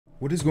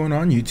What is going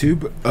on,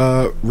 YouTube?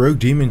 Rogue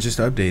Demon just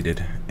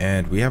updated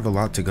and we have a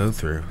lot to go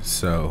through,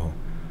 so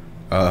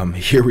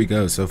here we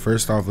go. So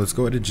first off, let's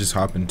go ahead and just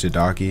hop into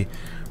Daki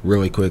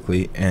really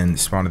quickly and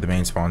spawn to the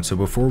main spawn. So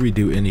before we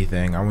do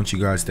anything, I want you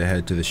guys to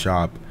head to the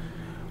shop,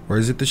 or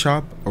is it the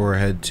shop, or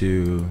head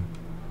to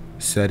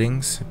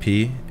settings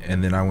P,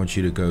 and then I want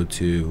you to go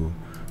to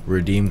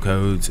redeem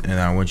codes, and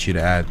I want you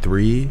to add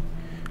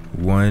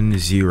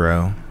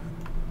 310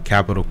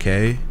 capital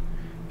K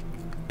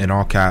in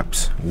all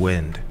caps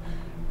wind.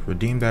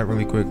 Redeem that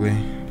really quickly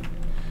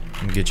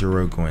and get your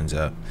rogue coins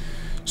up.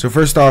 So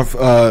first off,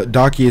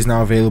 Daki is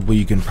now available.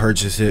 You can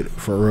purchase it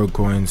for rogue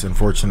coins.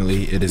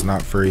 Unfortunately, it is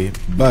not free,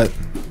 but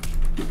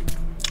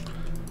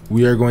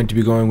we are going to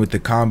be going with the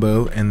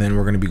combo, and then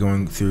we're going to be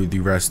going through the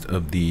rest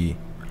of the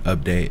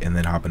update and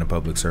then hop in a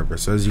public server.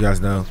 So as you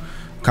guys know,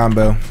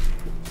 combo.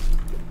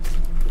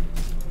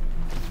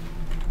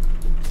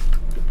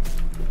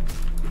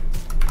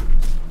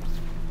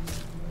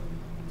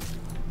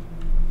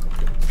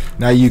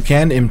 Now you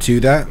can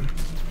M2 that.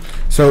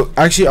 So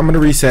actually I'm going to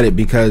reset it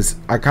because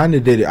I kind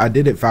of did it. I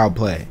did it foul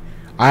play.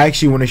 I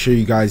actually want to show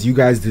you guys. You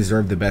guys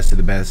deserve the best of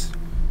the best.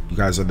 You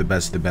guys are the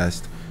best of the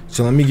best.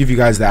 So let me give you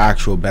guys the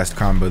actual best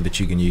combo that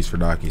you can use for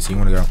Daki. So you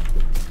want to go.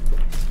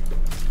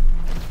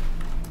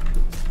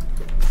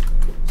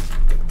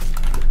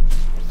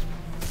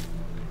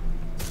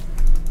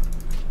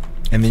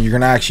 And then you're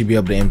going to actually be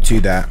able to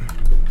M2 that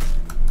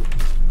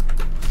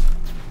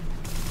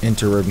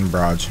into Ribbon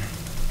Barrage.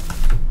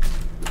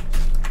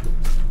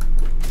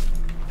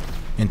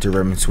 Into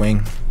Ribbon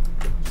Swing,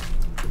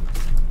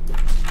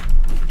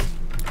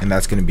 and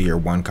that's going to be your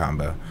one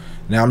combo.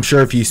 Now I'm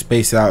sure if you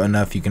space out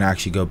enough, you can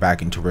actually go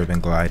back into Ribbon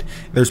Glide.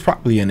 There's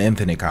probably an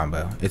infinite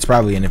combo. It's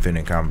probably an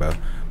infinite combo,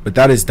 but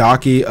that is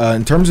Daki.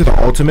 In terms of the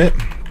ultimate,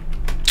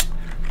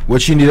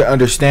 what you need to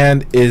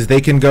understand is they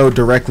can go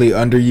directly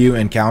under you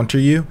and counter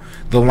you.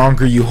 The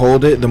longer you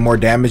hold it, the more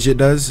damage it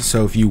does.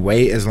 So if you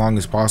wait as long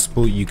as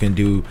possible, you can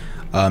do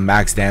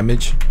max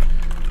damage.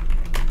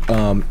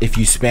 If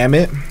you spam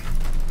it,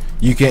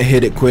 you can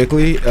hit it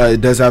quickly.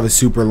 It does have a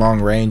super long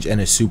range and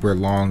a super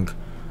long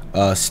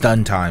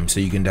stun time,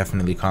 so you can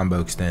definitely combo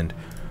extend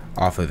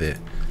off of it.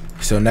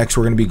 So next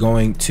we're going to be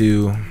going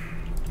to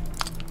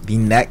the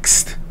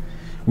next.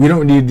 We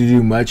don't need to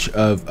do much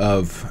of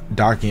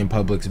Daki and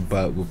Publix,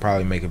 but we'll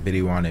probably make a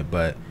video on it,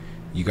 but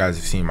you guys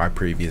have seen my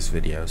previous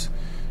videos.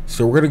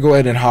 So we're going to go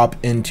ahead and hop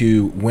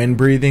into wind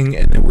breathing,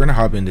 and then we're going to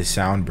hop into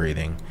sound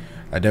breathing.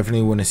 I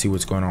definitely want to see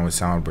what's going on with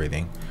sound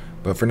breathing.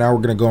 But for now, we're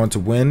going to go into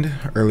Wind,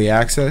 Early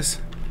Access,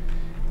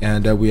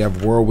 and we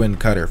have Whirlwind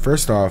Cutter.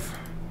 First off,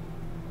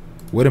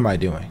 what am I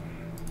doing?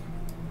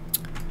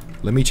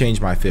 Let me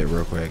change my fit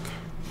real quick.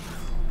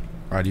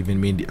 I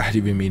didn't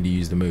even mean to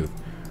use the move.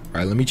 All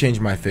right, let me change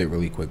my fit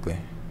really quickly.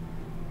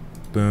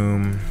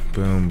 Boom,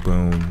 boom,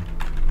 boom,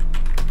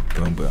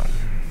 boom, boom.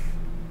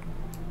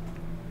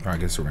 I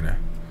guess we're going to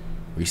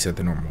reset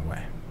the normal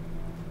way.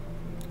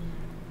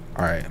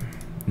 All right,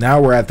 now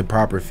we're at the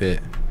proper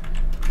fit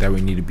that we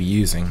need to be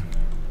using,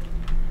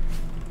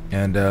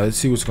 and let's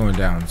see what's going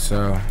down.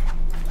 So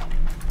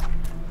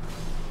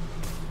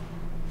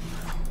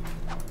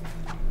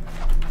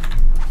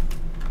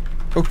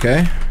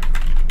okay,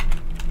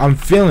 I'm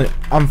feeling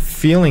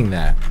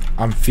that.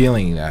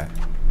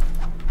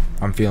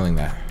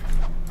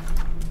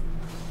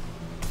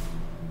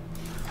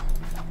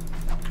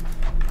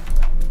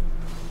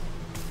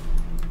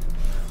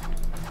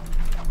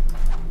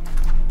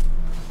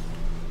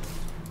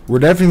 We're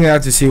definitely gonna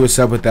have to see what's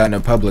up with that in a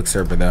public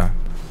server, though.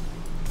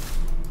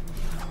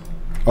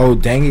 Oh,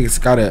 dang it, it's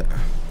got it.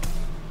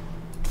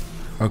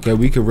 Okay,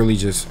 we could really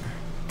just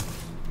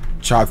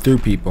chop through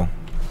people.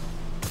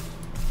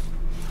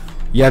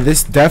 Yeah,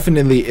 this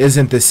definitely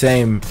isn't the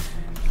same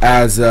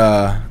as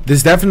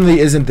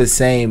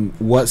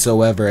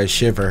whatsoever as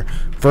Shiver.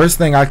 First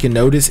thing I can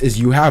notice is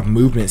you have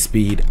movement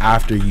speed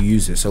after you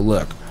use it. So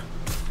look,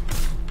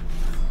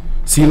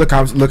 see, look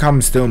how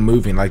I'm still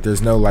moving. Like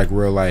there's no like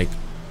real like.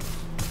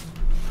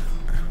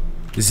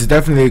 This is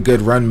definitely a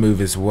good run move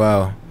as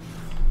well.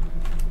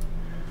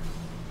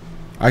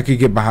 I could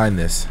get behind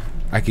this.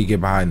 I could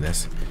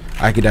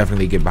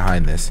definitely get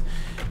behind this.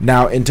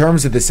 Now, in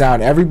terms of the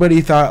sound, everybody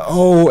thought,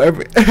 oh,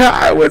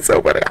 what's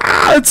so funny?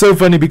 It's so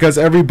funny because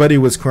everybody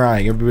was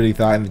crying. Everybody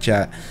thought in the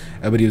chat,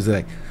 everybody was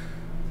like,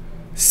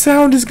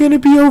 sound is going to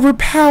be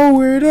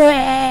overpowered.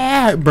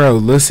 Bro,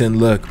 listen,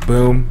 look,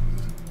 boom,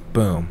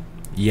 boom.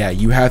 Yeah,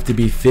 you have to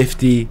be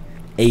 50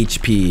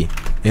 HP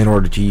in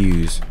order to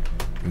use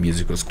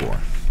musical score.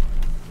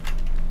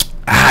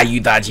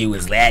 You thought you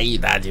was that. You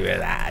thought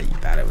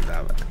it was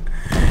that.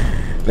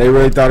 They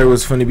really thought it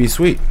was funny to be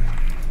sweet.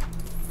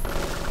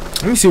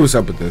 Let me see what's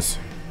up with this.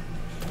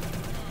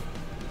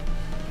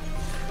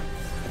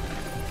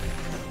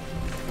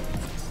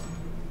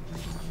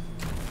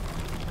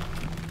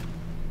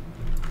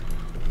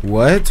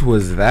 What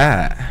was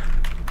that?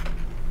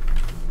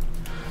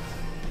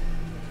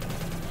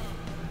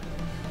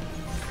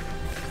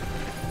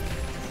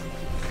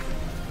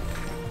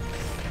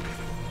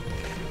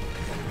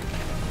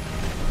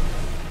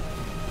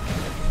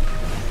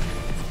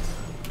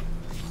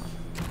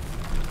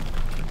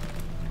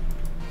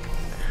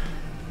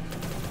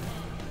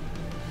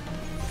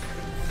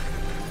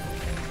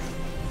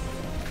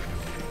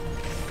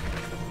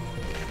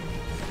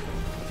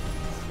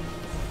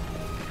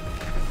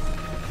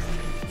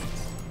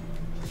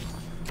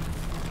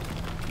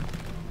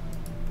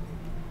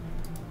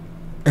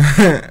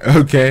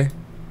 Okay.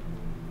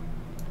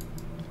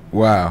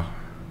 Wow.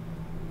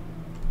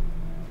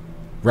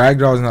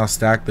 Ragdolls now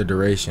stack the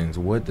durations.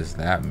 What does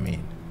that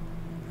mean?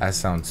 That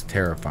sounds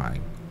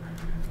terrifying.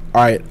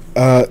 Alright,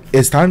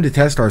 it's time to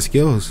test our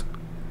skills.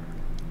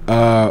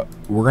 We're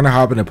gonna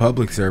hop in a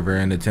public server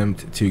and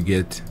attempt to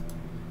get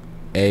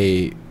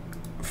a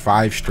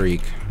 5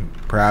 streak,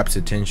 perhaps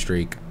a 10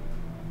 streak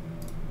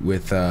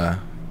with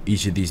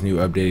each of these new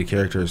updated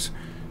characters,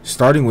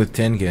 starting with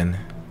Tengen.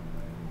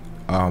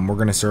 We're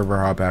gonna server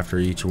hop after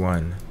each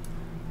one.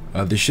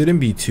 This shouldn't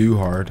be too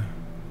hard.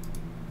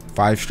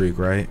 5 streak,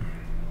 right?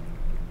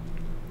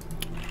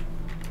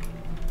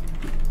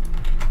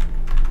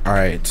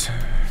 Alright.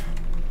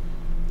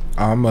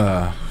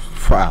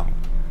 Wow.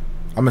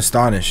 I'm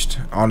astonished.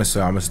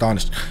 Honestly, I'm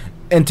astonished.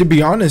 And to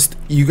be honest,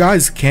 you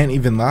guys can't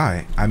even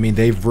lie. I mean,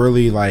 they've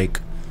really, like,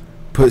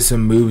 put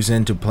some moves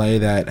into play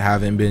that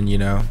haven't been, you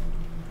know.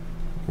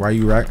 Why are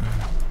you right?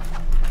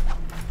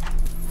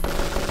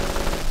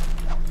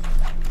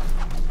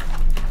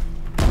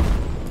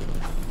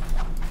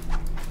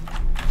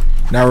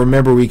 Now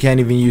remember, we can't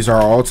even use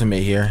our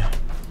ultimate here.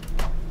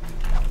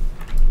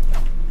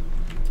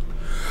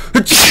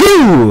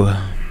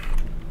 Achoo!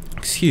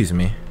 Excuse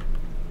me.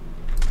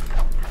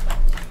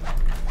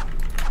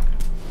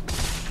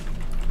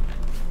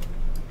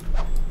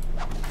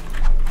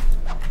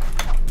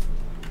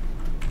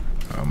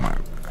 Oh my.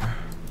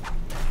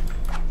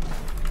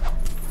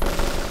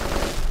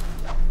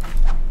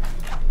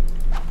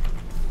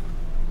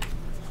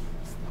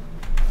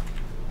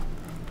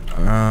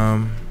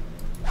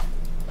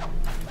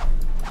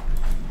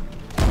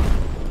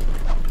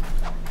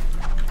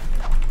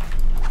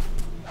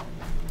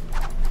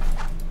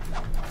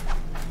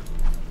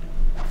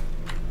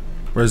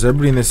 Does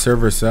everybody in this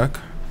server suck?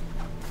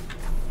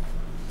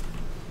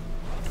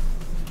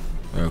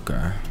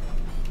 Okay.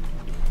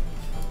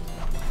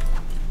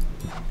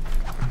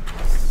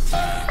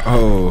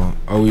 Oh,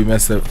 we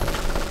messed up.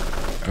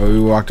 Oh, we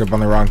walked up on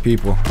the wrong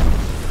people.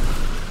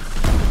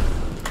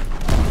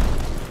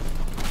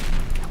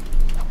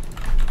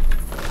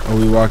 Oh,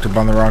 we walked up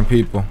on the wrong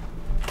people.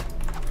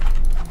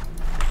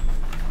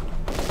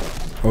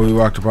 Oh, we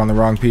walked up on the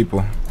wrong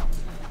people.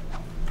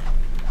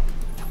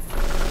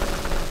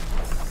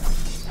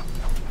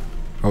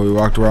 Oh, we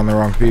walked around the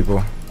wrong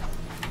people.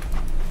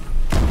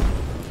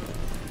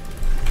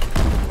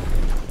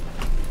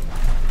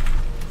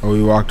 Oh,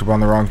 we walked up on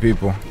the wrong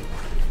people.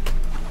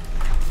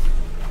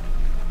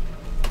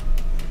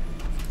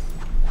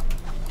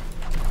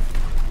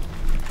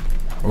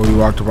 Oh, we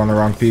walked up on the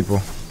wrong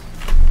people.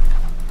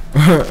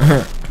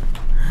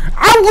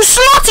 I will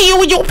slaughter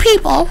you and your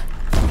people.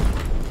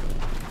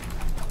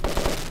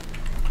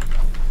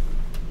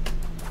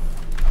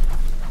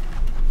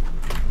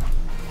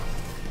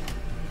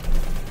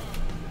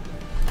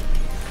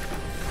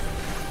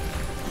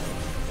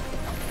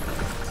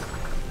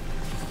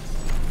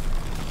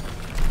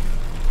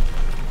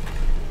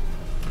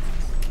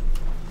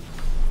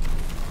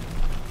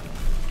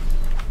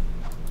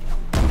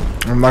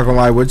 I'm not gonna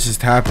lie, what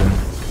just happened?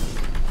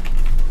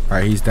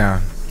 Alright, he's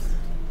down.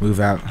 Move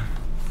out.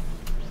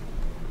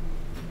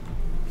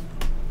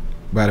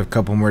 About a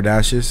couple more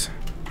dashes.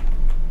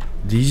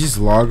 Did you just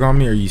log on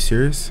me? Are you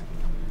serious?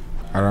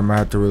 Alright, I'm gonna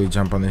have to really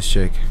jump on this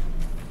chick.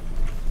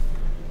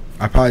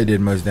 I probably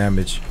did most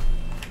damage.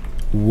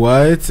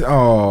 What?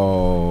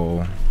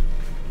 Oh.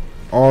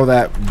 All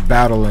that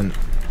battling.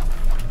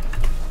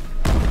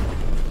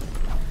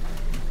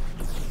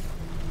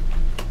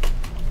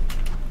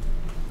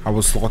 I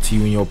will slaughter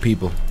you and your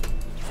people.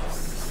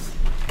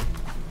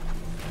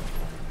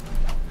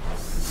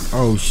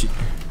 Oh shit.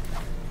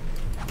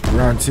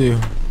 Round 2.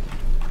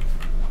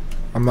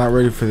 I'm not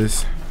ready for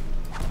this.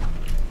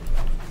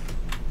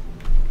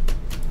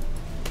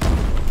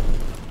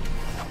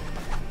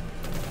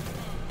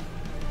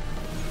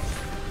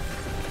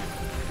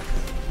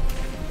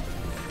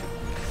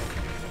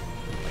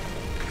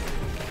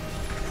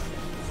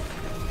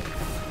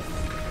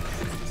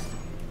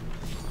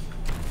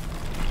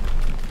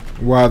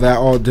 Wow, that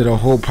all did a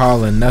whole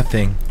pile of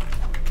nothing.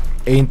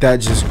 Ain't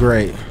that just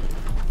great?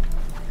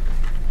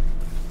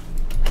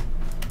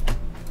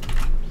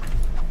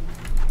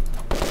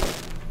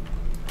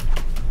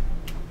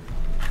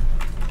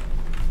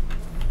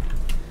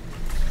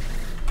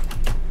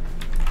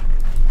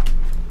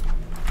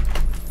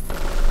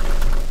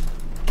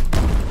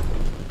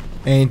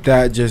 Ain't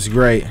that just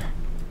great?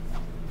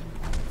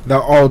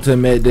 The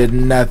ultimate did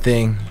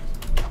nothing.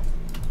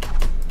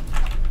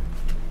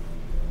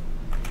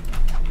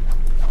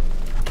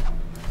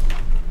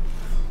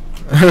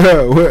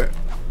 What?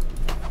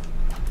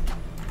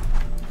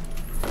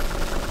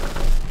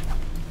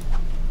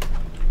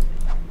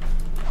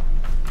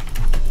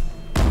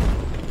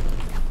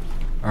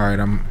 Alright,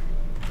 I'm...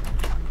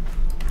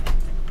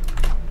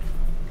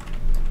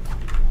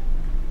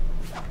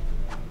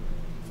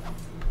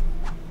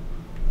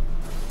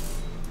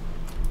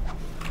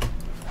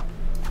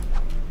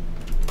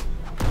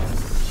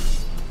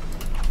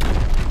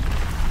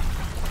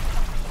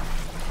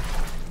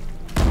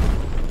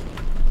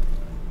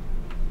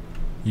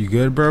 You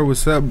good, bro?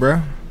 What's up,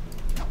 bro?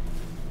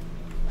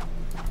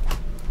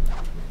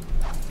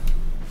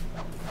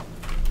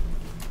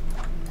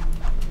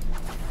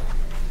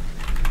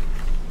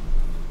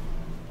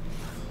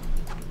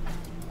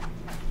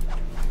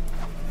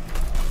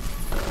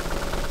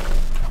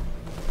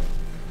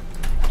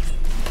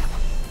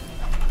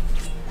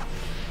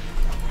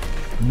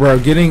 Bro,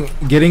 getting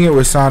it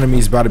with Sonomy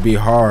is about to be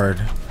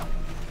hard.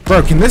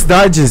 Bro, can this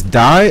guy just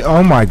die?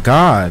 Oh my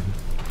god.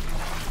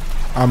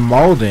 I'm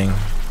molding.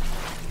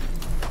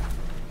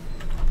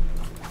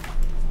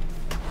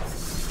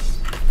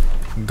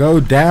 Go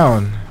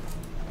down.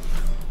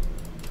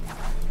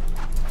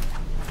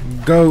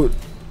 Go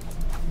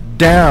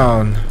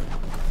down.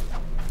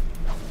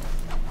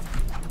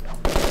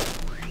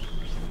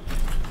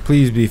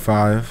 Please be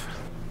 5.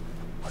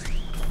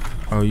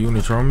 Oh, you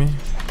wanna troll me?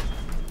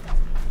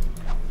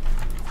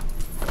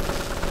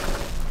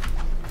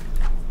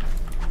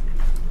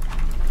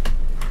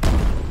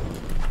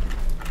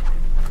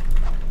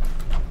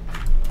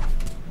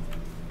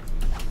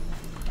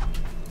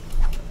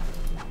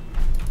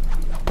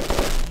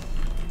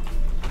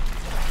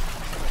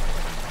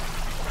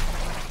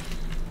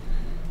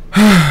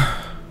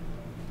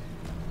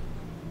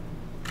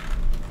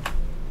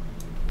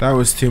 That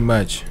was too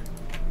much.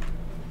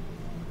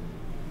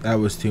 That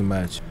was too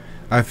much.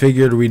 I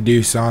figured we'd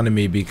do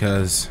Sonomy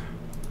because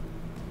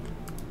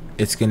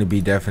it's gonna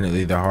be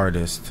definitely the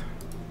hardest.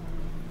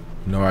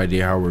 No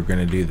idea how we're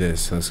gonna do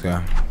this. Let's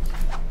go.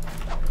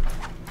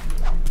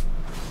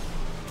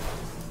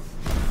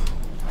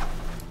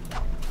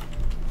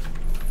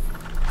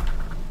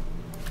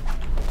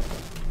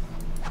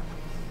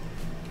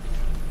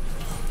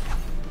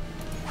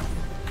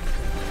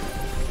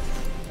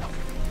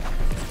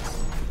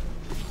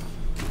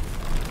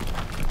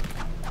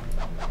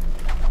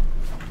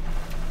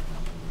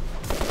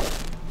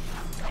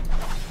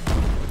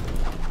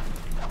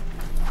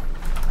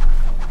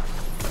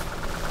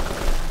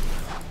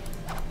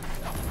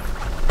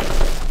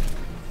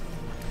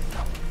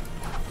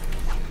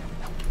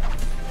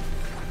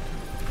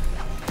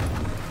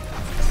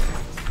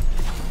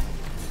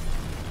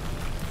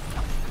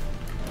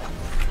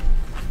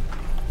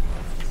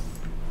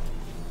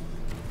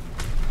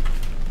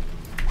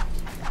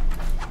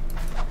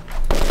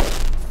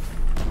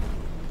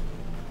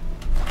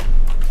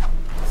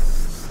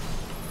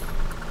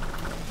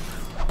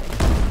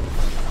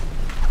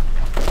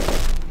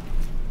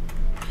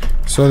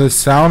 So the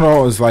sound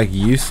ult is like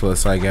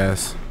useless, I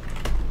guess.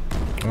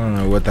 I don't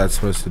know what that's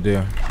supposed to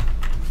do.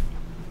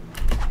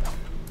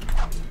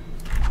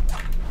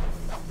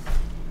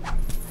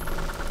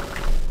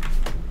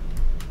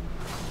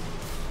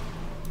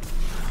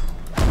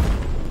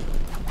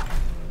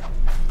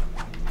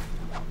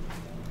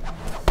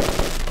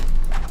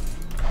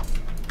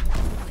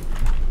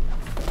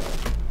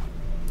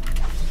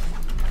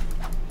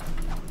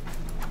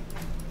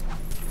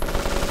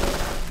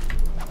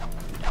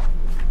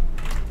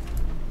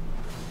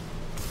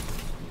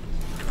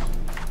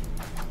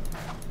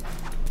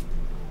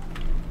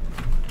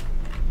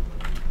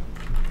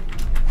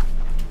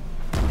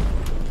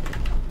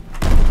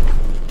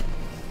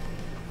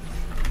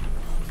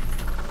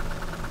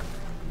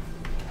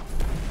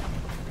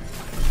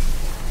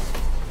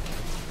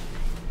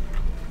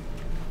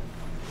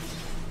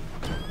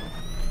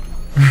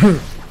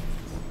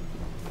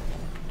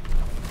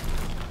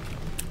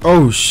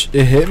 Oh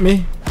it hit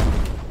me?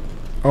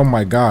 Oh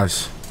my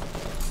gosh.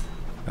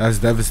 That's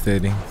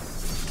devastating.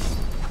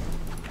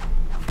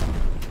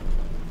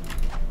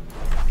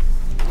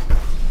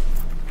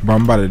 Bro,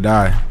 I'm about to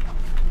die.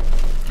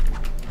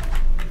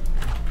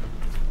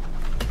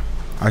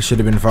 I should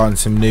have been fighting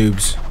some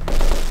noobs.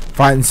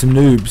 Fighting some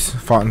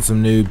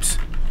noobs.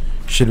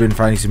 Should have been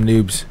fighting some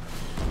noobs.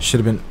 Should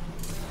have been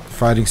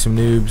fighting some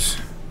noobs.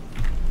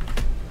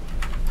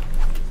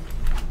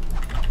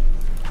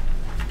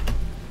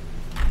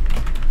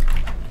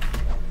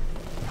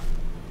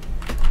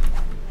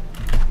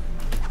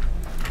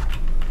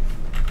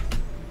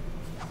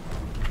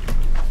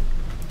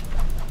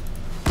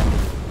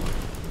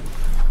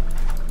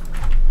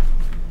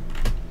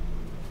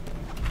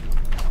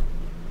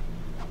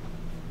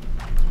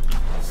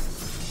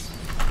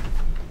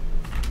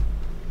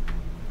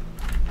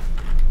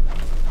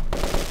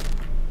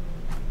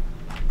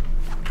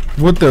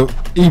 What the?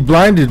 He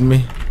blinded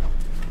me.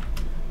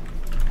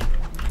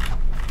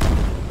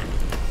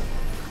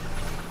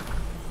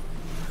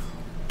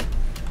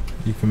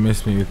 You can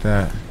miss me with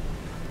that.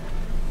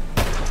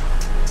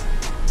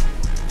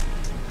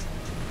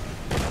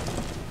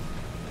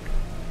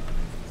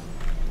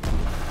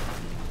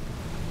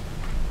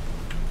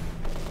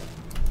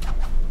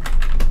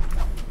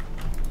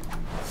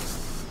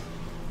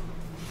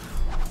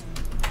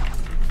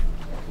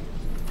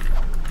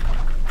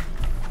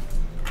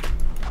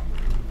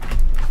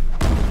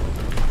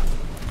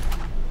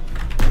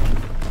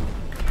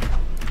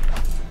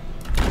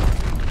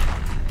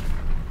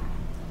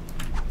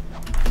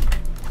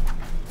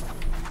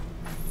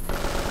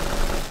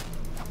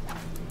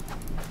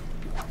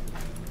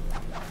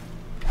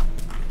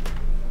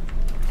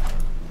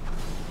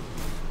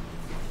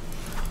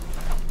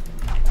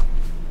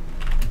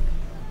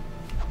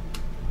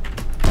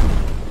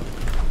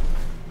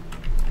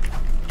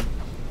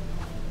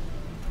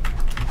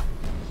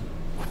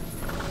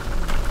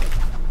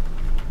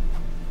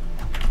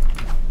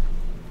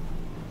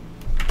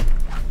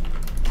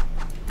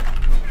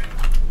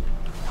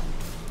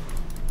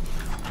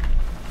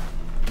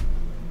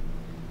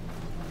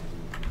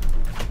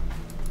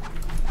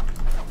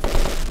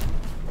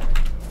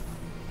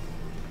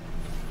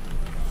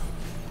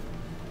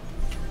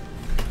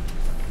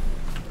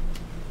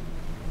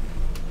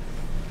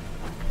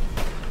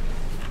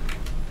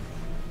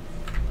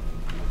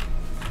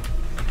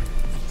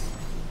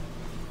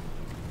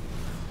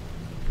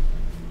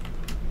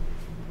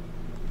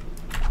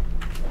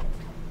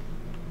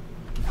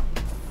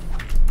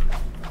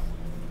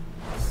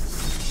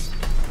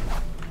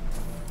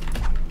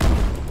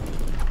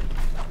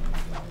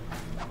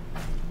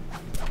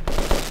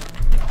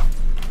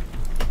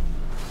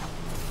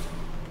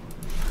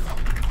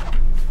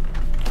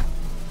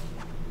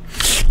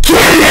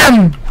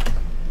 him!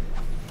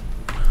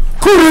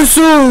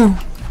 Kurusu!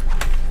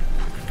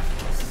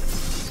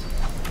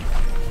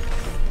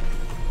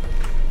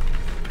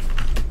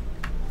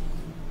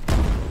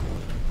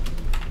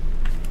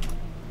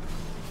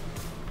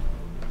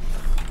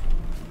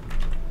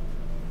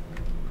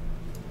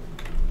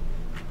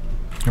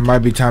 It might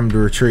be time to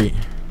retreat.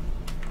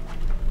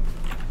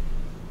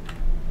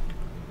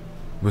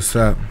 What's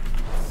up?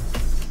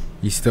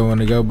 You still want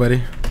to go,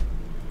 buddy?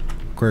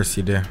 Of course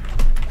you do.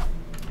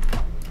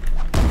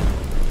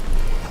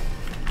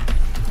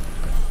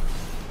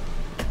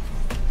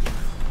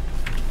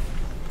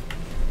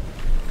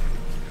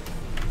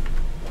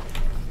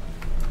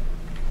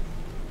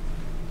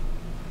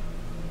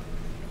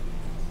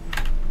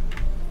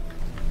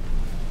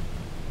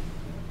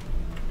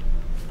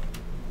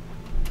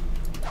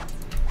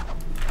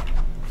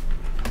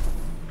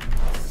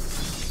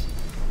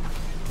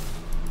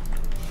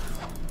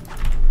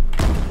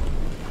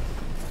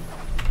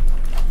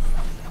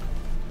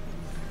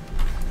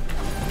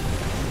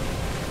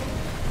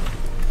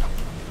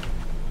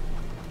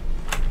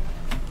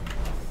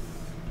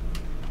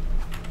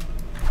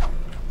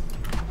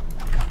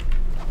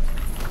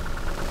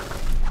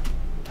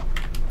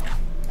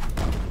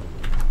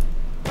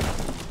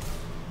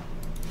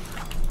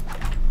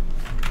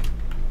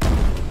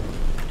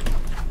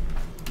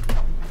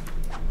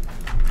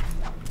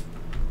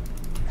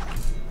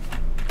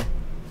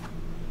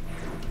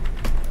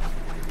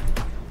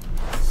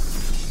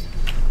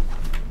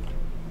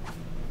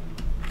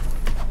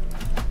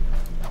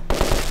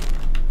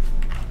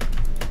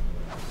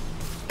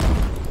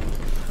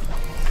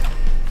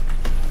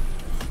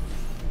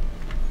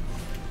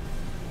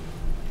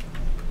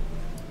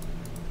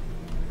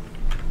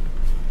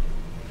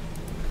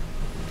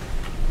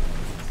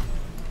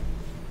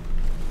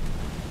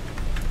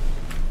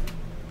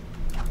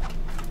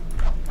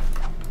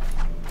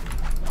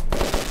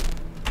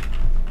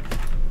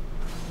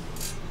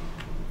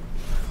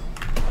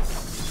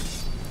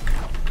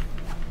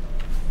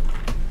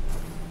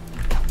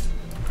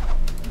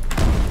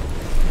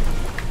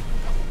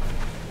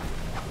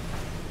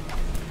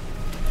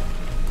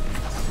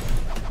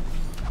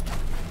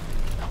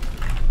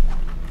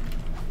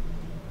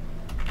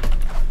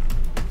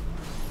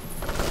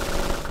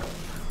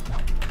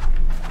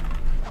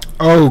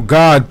 Oh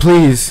God,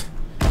 please.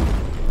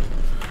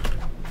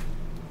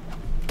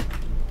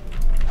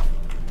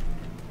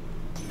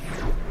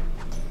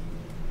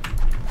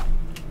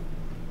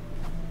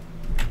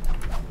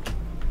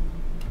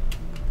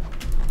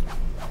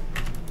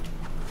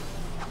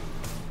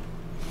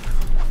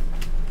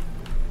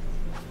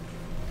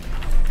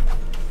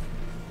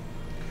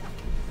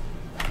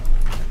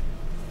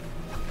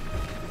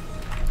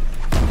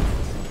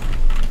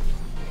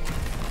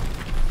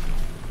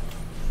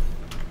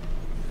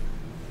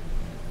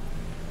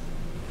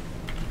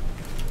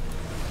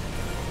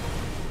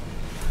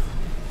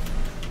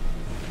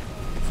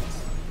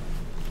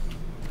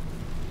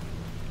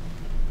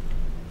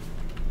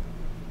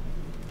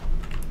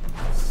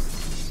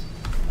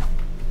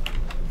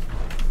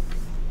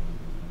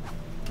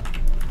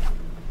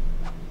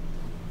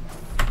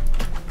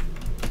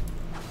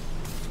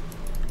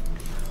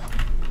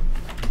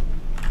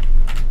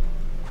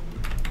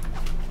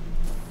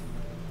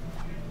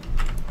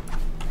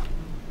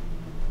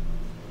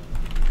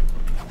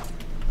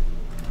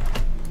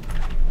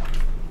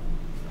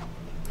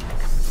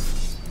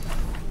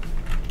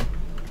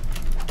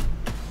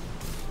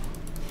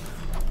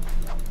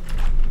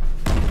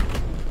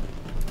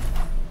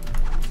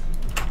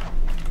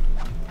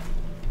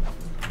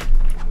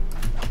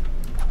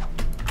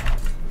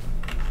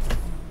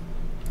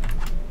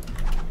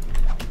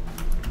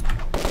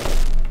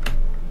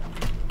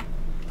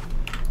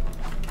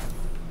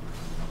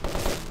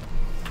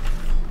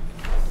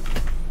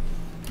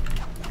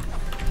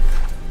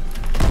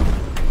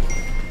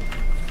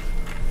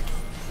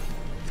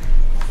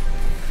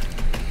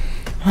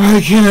 I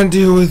can't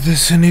deal with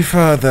this any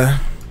further.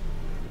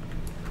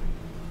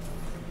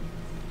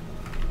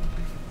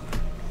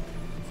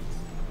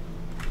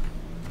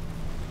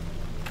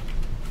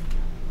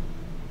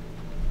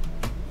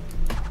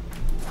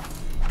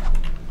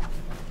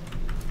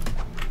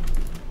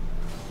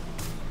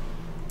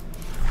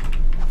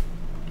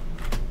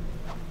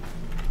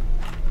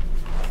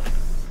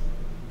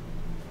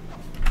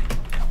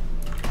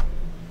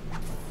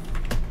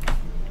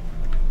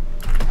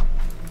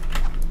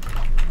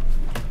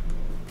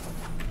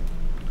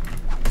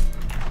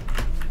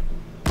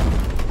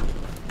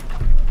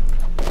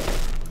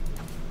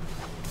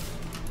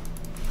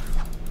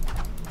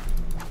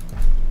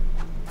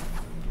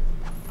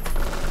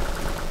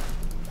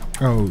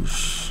 Oh,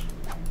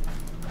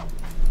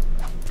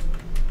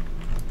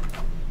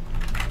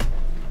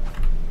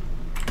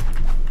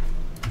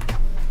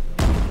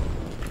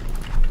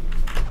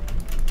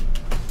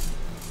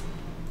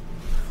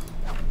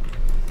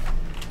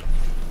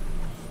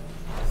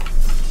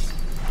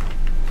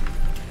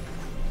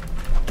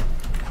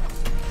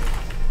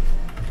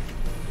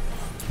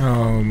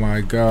 oh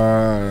my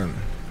God.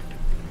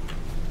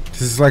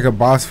 This is like a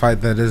boss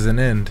fight that doesn't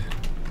end.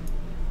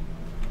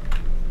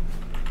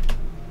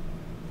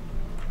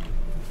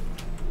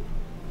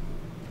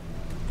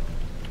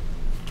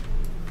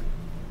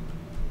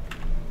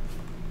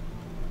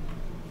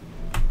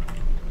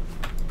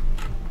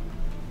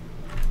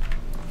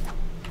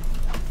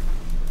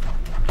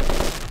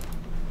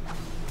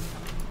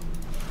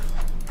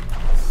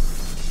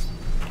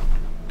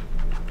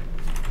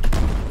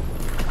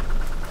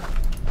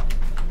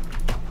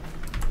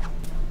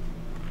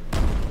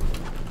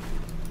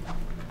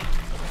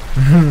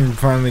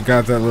 finally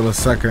got that little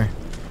sucker.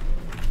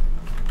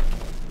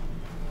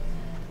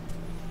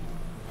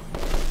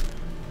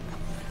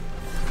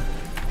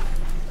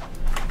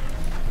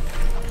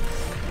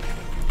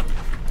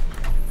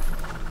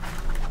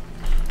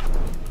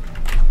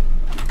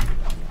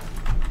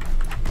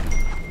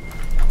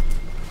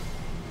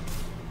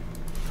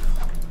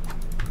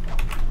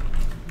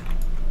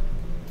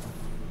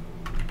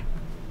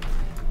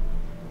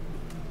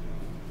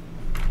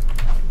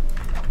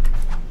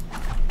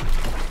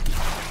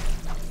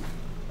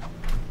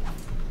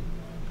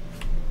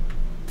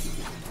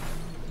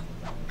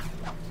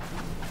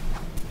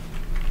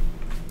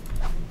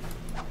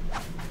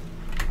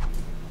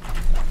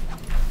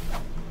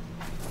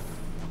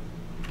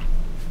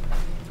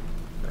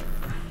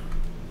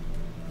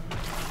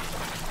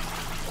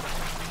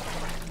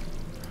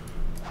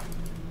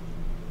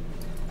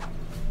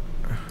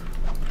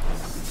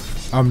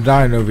 I'm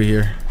dying over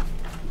here.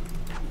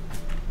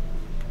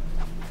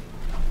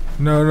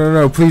 No, no,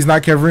 no. Please,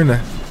 not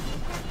Kavrina.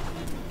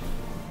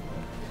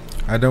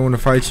 I don't want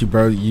to fight you,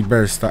 bro. You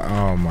better stop.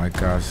 Oh, my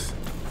gosh.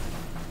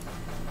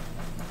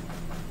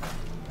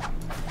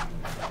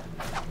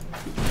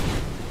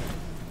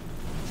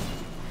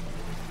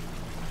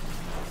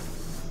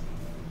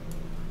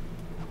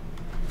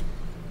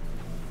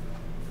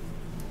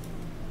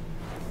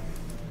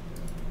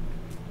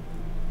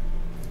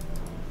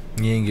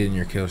 You ain't getting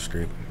your kill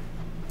streak.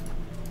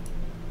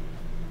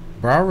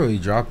 Bro, I really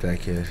dropped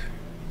that kid.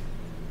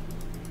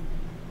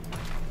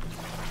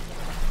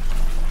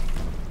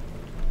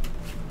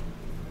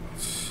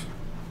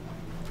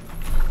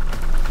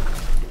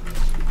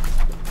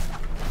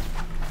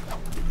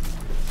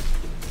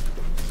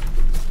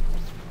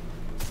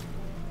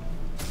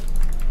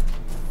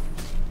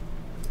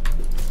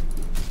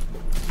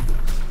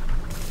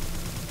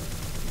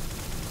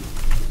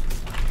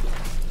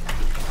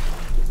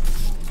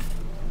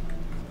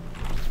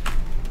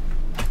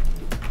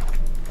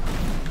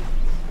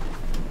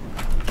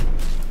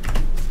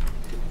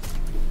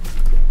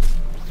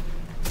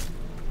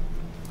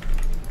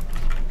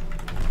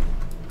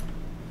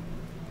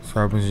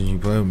 What happens when you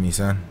play with me,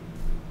 son?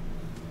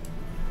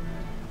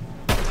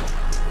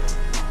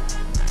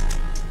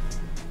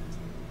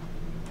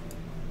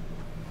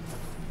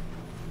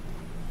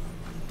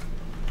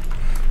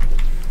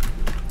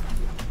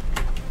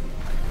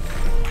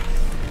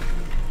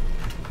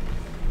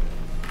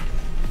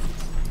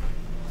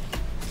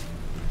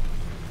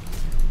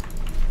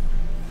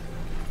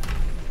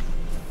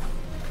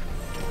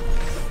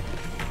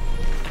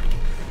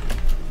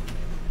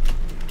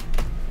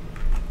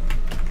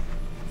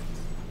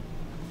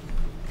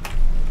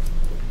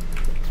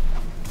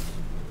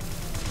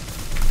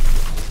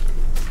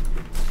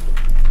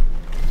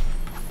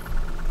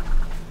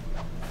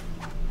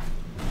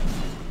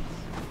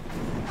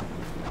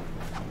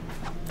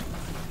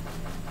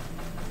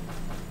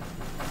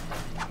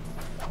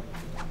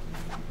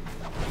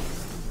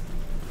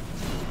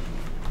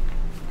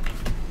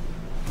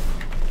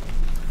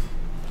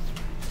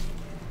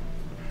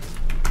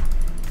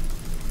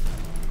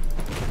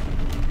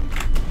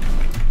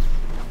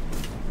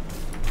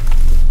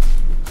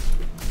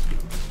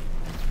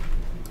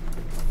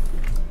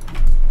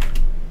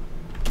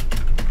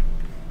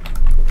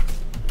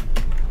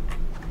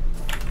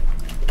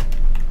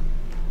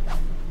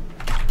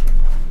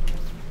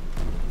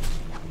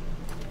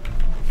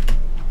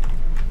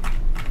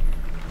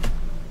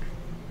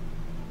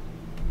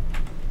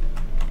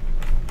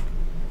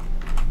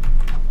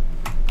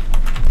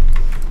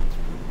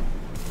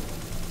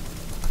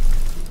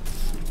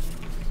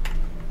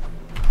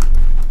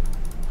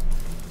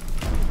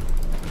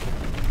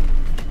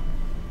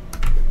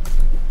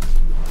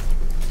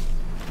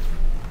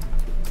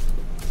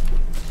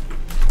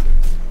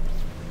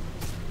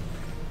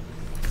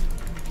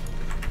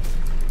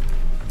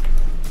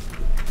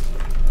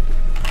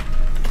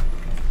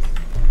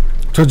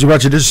 Told you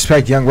about your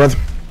disrespect, young brother.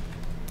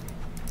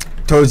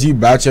 Told you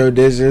about your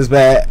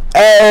disrespect.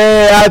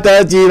 Hey, I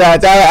told you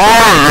about that.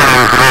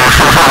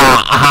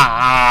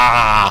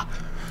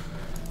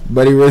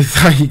 But he really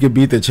thought he could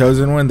beat the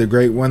chosen one, the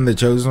great one, the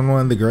chosen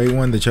one, the great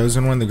one, the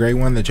chosen one, the great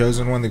one, the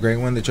chosen one, the great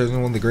one, the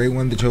chosen one, the great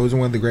one, the chosen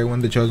one, the great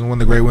one, the chosen one,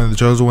 the great one, the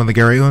chosen one, the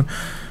great one.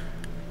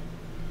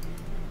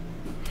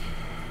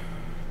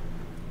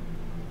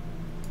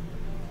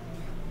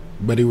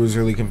 But he was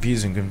really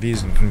confusing. Let me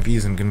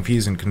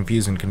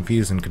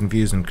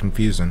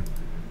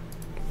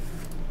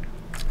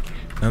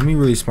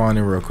really spawn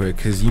in real quick,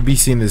 because you be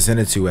seeing the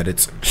Zenitsu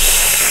edits.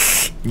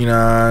 You know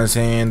what I'm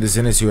saying? The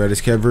Zenitsu edits.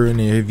 Kevin,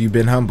 have you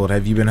been humbled?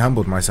 Have you been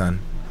humbled, my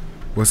son?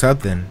 What's up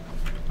then?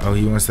 Oh,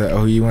 he wants the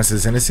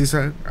Zenitsu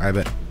side? I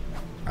bet.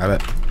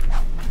 That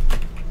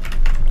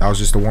was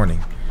just a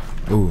warning.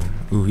 Ooh,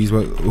 he's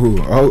what? Ooh,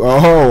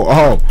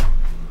 oh.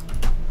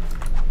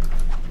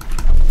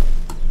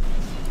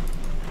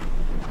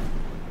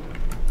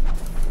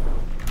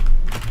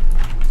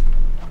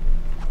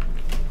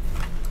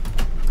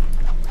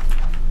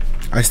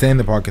 I stay in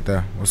the pocket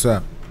though. What's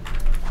up?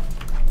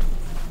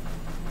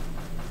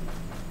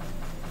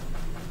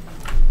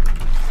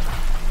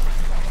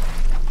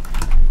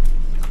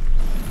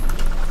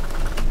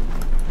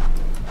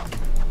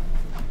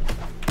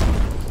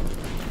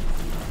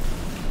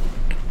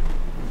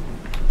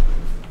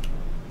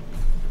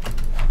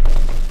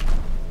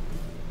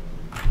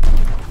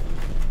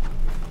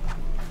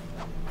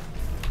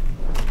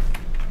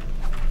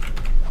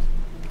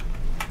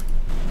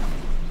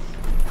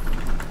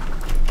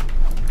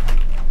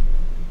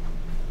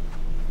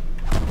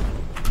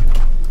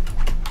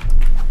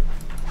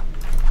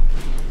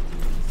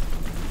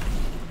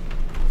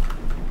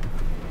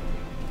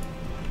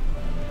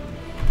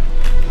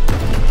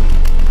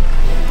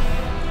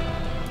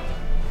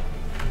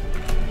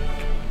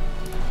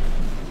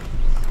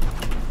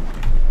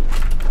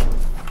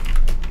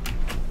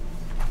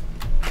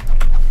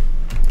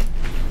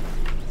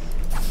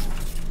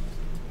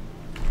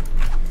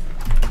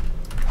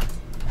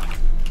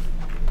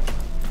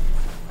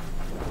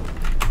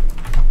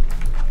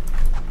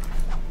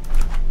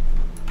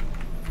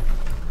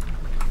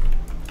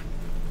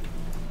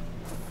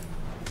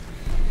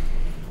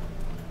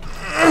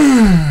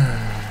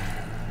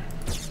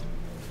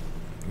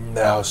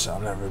 thou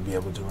shalt never be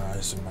able to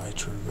rise to my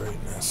true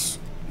greatness.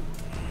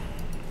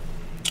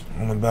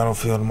 On the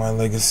battlefield, my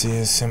legacy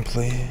is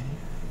simply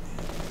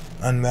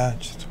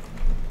unmatched.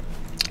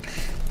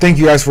 Thank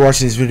you guys for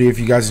watching this video. If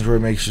you guys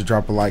enjoyed, make sure to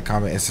drop a like,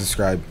 comment, and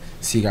subscribe.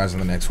 See you guys on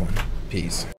the next one. Peace.